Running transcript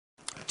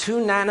2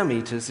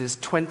 nanometers is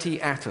 20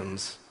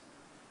 atoms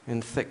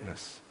in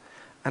thickness.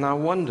 And I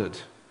wondered,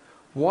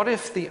 what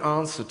if the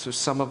answer to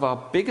some of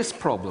our biggest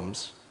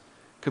problems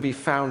could be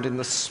found in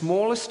the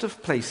smallest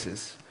of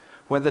places,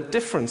 where the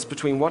difference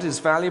between what is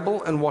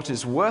valuable and what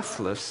is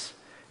worthless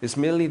is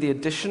merely the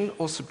addition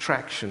or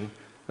subtraction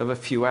of a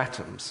few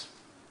atoms?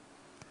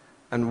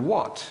 And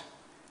what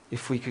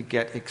if we could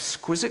get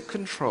exquisite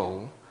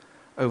control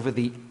over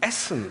the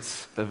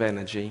essence of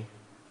energy,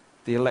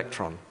 the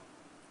electron?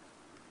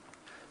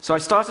 So I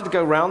started to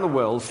go around the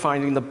world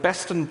finding the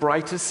best and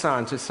brightest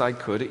scientists I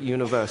could at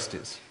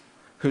universities,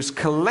 whose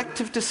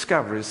collective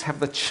discoveries have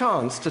the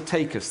chance to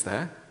take us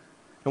there,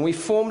 and we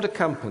formed a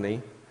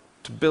company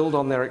to build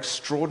on their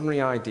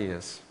extraordinary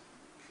ideas.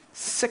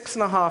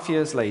 6.5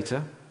 years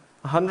later,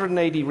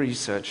 180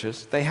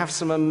 researchers, they have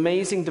some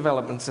amazing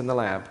developments in the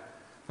lab.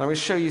 I'm going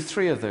to show you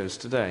 3 of those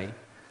today,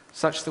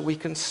 such that we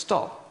can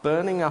stop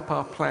burning up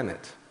our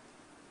planet.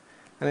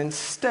 And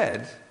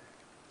instead,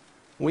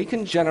 we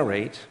can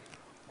generate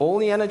all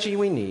the energy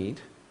we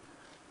need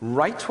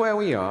right where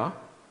we are,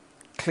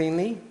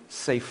 cleanly,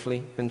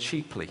 safely, and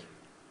cheaply.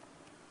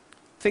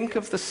 Think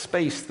of the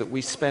space that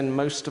we spend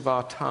most of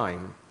our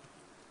time.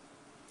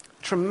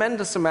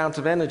 Tremendous amount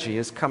of energy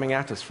is coming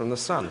at us from the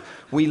sun.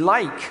 We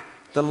like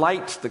the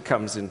light that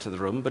comes into the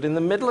room, but in the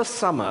middle of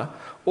summer,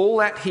 all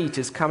that heat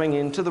is coming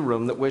into the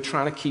room that we're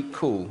trying to keep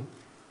cool.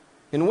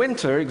 In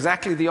winter,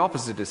 exactly the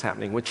opposite is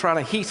happening. We're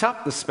trying to heat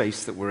up the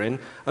space that we're in,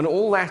 and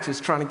all that is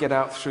trying to get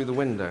out through the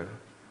window.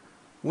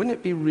 Wouldn't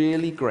it be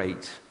really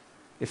great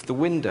if the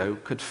window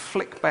could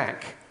flick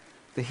back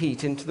the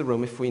heat into the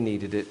room if we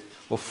needed it,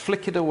 or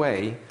flick it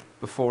away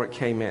before it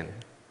came in?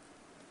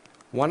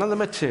 One of the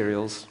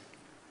materials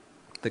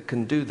that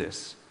can do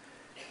this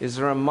is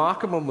a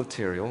remarkable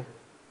material,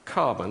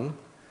 carbon,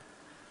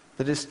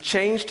 that has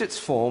changed its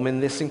form in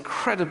this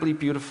incredibly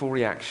beautiful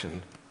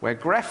reaction, where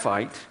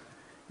graphite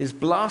is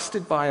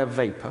blasted by a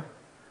vapor,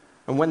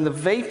 and when the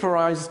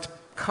vaporized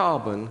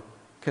carbon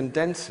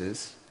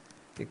condenses,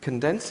 it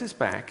condenses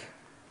back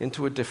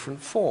into a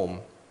different form.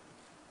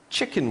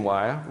 Chicken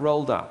wire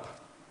rolled up.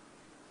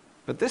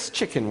 But this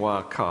chicken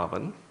wire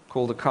carbon,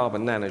 called a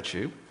carbon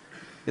nanotube,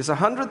 is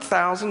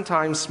 100,000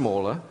 times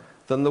smaller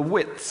than the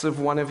widths of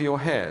one of your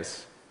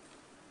hairs.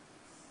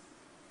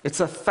 It's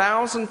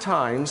 1,000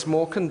 times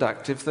more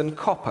conductive than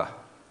copper.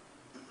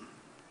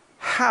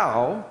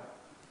 How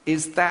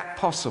is that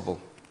possible?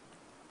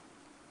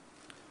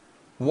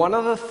 One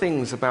of the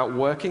things about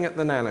working at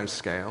the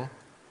nanoscale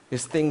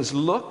is things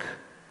look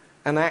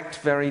and act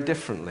very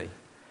differently.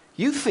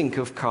 You think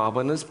of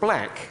carbon as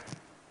black.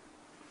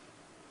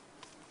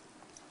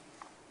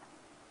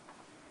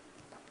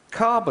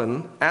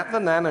 Carbon at the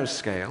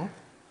nanoscale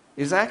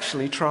is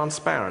actually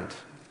transparent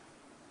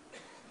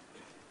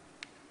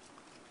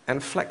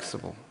and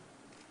flexible.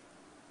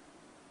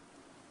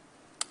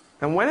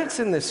 And when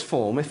it's in this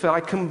form, if I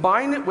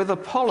combine it with a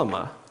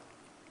polymer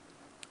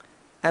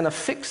and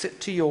affix it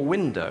to your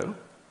window,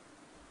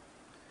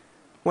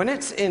 when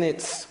it's in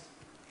its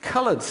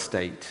colored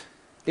state,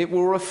 it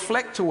will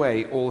reflect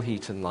away all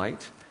heat and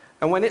light,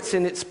 and when it's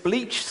in its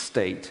bleached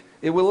state,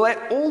 it will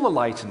let all the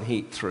light and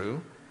heat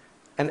through,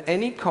 and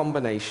any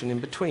combination in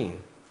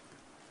between.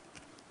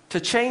 To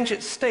change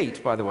its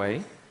state, by the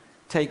way,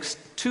 takes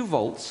 2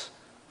 volts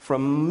for a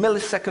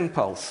millisecond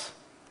pulse.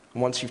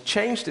 And once you've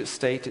changed its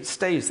state, it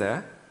stays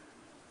there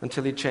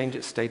until you change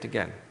its state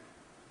again.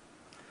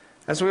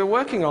 As we were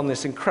working on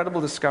this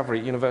incredible discovery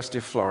at University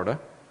of Florida,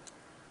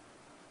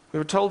 we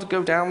were told to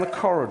go down the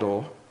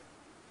corridor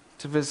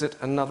to visit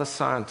another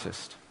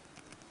scientist.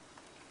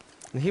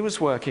 And he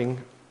was working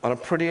on a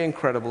pretty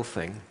incredible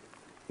thing.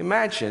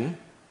 Imagine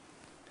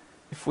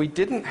if we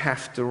didn't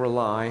have to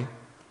rely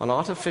on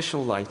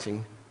artificial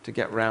lighting to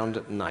get round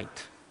at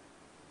night.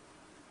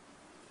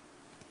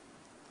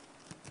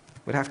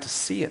 We'd have to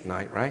see at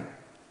night, right?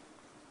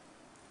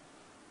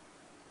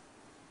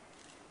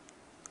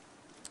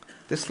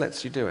 This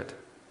lets you do it.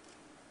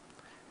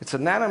 It's a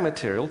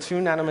nanomaterial, 2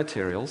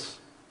 nanomaterials,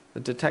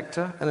 a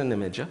detector and an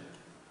imager.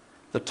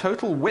 The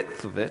total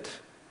width of it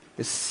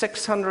is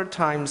 600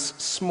 times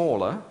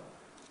smaller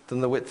than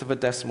the width of a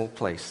decimal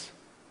place.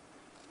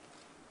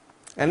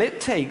 And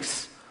it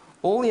takes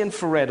all the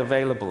infrared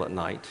available at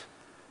night,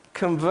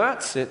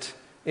 converts it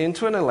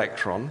into an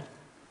electron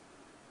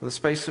with a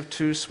space of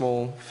 2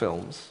 small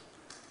films,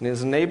 and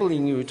is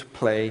enabling you to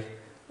play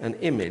an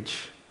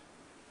image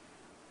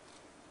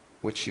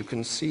which you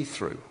can see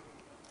through.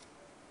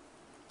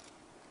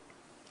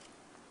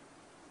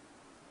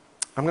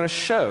 I'm going to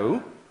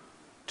show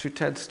to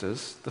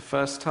TEDsters the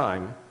first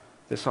time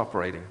this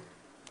operating.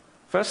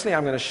 Firstly,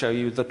 I'm going to show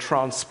you the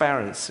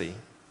transparency.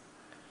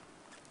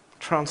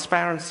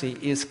 Transparency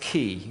is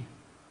key.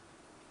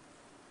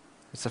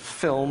 It's a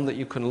film that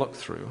you can look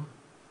through.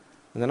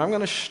 And then I'm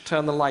going to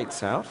turn the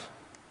lights out.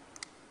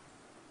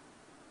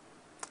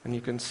 And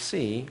you can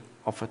see,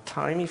 off a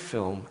tiny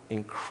film,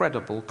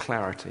 incredible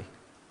clarity.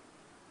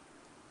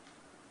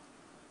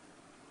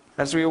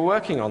 As we were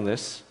working on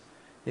this,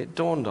 it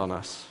dawned on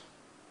us.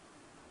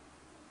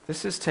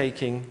 This is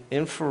taking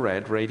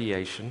infrared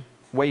radiation,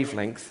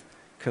 wavelength,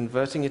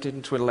 converting it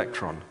into an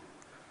electron.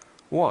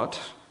 What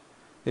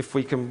if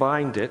we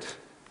combined it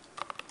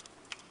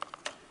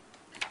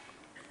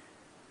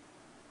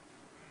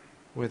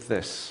with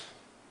this?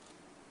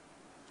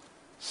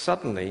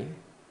 Suddenly,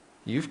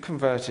 you've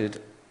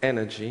converted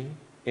energy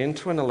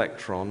into an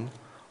electron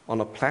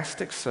on a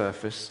plastic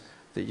surface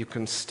that you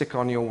can stick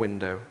on your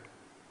window.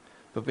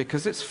 But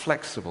because it's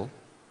flexible,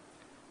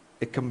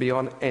 it can be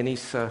on any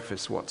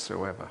surface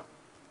whatsoever.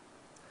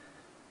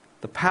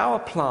 The power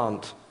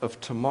plant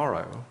of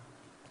tomorrow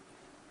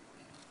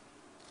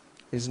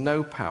is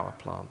no power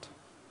plant.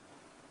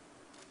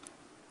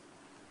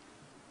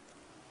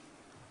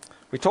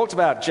 We talked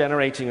about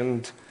generating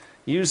and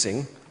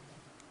using.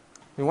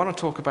 We want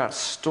to talk about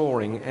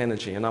storing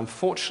energy. And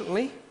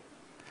unfortunately,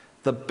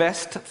 the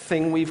best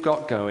thing we've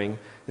got going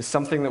is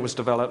something that was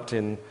developed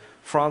in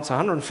France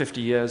 150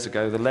 years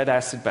ago, the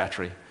lead-acid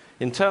battery.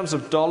 In terms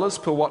of dollars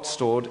per watt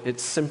stored,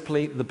 it's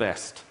simply the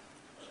best.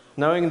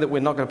 Knowing that we're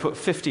not going to put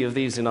 50 of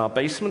these in our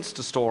basements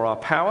to store our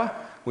power,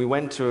 we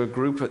went to a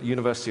group at the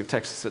University of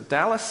Texas at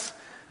Dallas,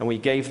 and we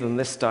gave them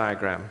this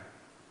diagram.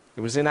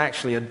 It was in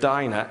actually a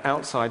diner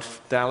outside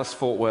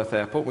Dallas-Fort Worth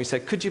Airport. We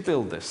said, could you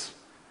build this?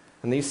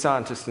 And these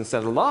scientists,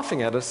 instead of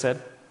laughing at us,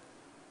 said,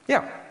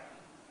 yeah.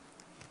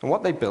 And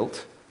what they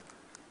built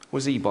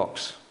was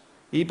E-Box.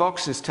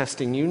 E-Box is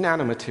testing new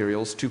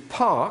nanomaterials to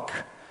park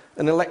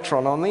an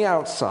electron on the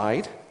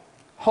outside,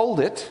 hold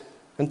it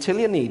until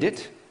you need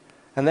it,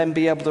 and then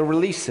be able to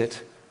release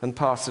it and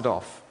pass it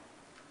off.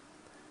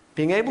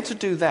 Being able to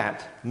do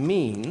that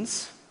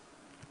means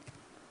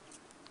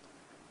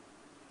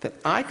that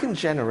I can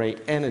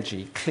generate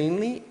energy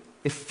cleanly,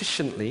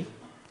 efficiently,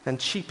 and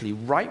cheaply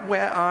right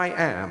where I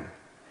am.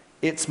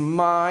 It's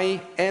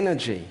my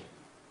energy.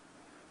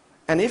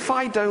 And if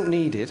I don't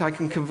need it, I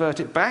can convert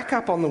it back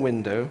up on the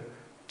window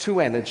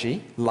to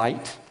energy,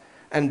 light,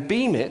 and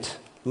beam it,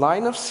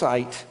 line of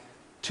sight,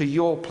 to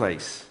your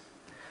place.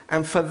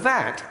 And for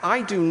that,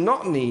 I do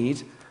not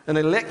need an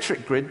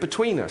electric grid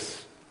between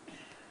us.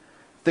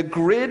 The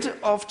grid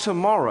of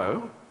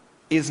tomorrow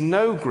is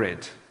no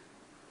grid.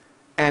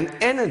 And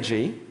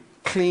energy,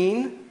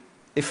 clean,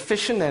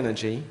 efficient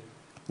energy,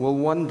 will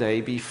one day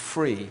be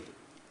free.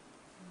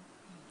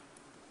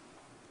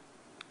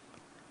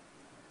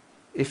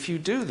 If you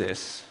do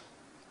this,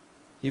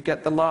 you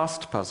get the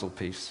last puzzle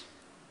piece,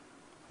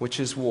 which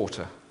is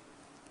water.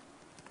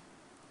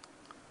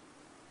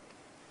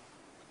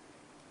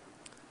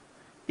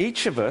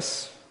 Each of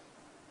us,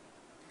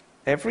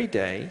 every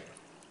day,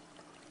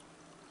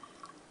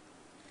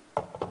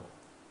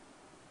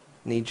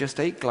 need just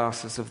 8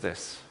 glasses of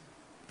this,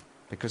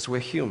 because we're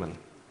human.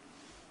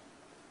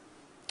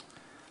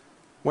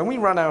 When we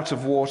run out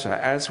of water,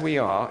 as we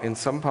are in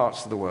some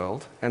parts of the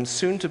world, and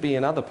soon to be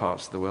in other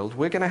parts of the world,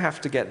 we're going to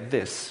have to get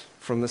this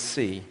from the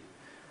sea.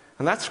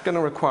 And that's going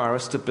to require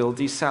us to build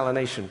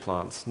desalination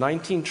plants.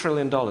 $19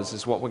 trillion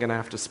is what we're going to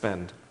have to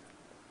spend.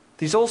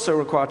 These also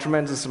require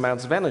tremendous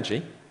amounts of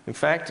energy. In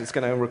fact, it's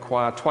going to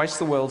require twice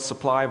the world's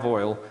supply of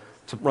oil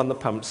to run the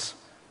pumps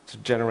to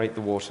generate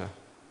the water.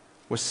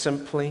 We're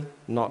simply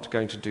not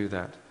going to do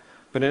that.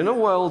 But in a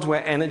world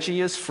where energy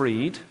is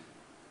freed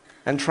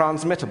and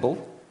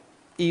transmittable,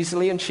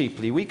 easily and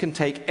cheaply, we can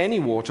take any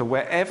water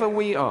wherever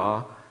we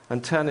are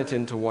and turn it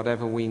into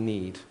whatever we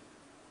need.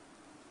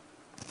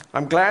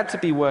 I'm glad to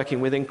be working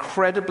with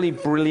incredibly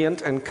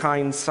brilliant and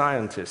kind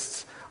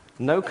scientists,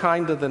 no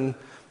kinder than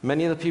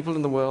many of the people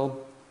in the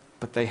world,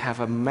 but they have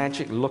a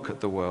magic look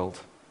at the world.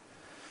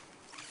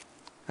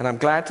 And I'm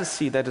glad to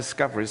see their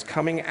discoveries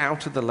coming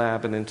out of the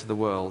lab and into the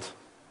world.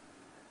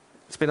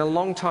 It's been a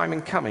long time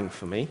in coming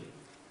for me.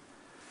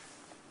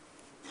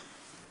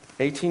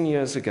 18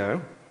 years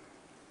ago,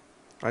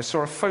 I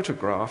saw a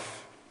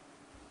photograph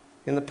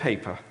in the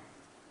paper.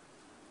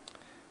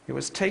 It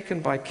was taken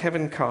by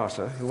Kevin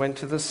Carter, who went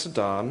to the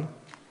Sudan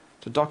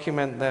to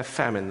document their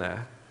famine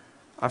there.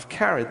 I've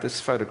carried this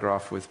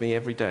photograph with me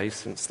every day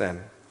since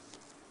then.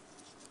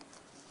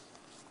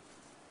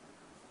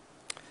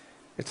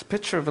 It's a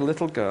picture of a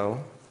little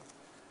girl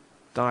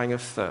dying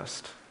of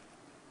thirst.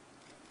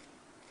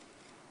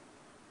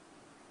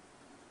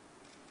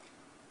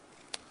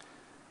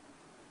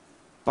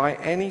 By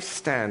any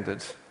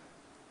standard,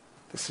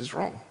 this is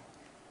wrong.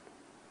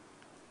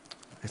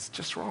 It's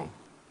just wrong.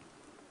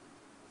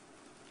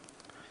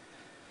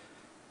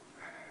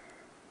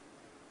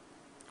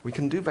 We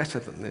can do better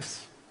than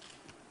this.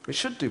 We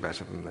should do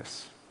better than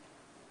this.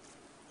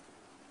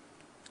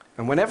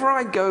 And whenever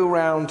I go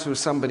round to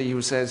somebody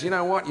who says, you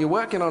know what, you're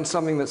working on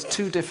something that's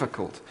too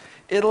difficult,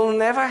 it'll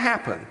never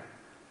happen.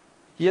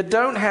 You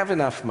don't have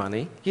enough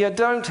money. You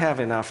don't have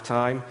enough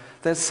time.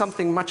 There's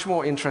something much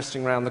more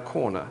interesting around the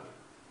corner.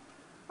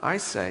 I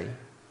say,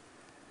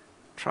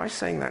 try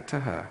saying that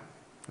to her.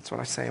 That's what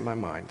I say in my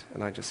mind.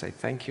 And I just say,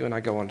 thank you, and I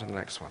go on to the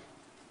next one.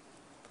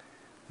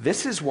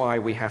 This is why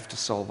we have to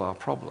solve our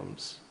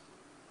problems.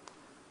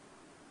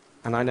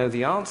 And I know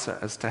the answer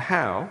as to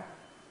how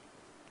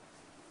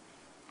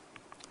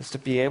is to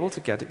be able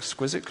to get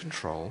exquisite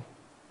control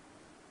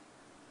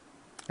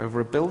over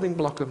a building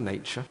block of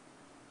nature,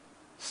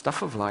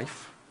 stuff of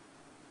life,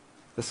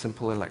 the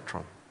simple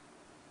electron.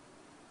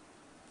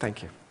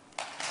 Thank you.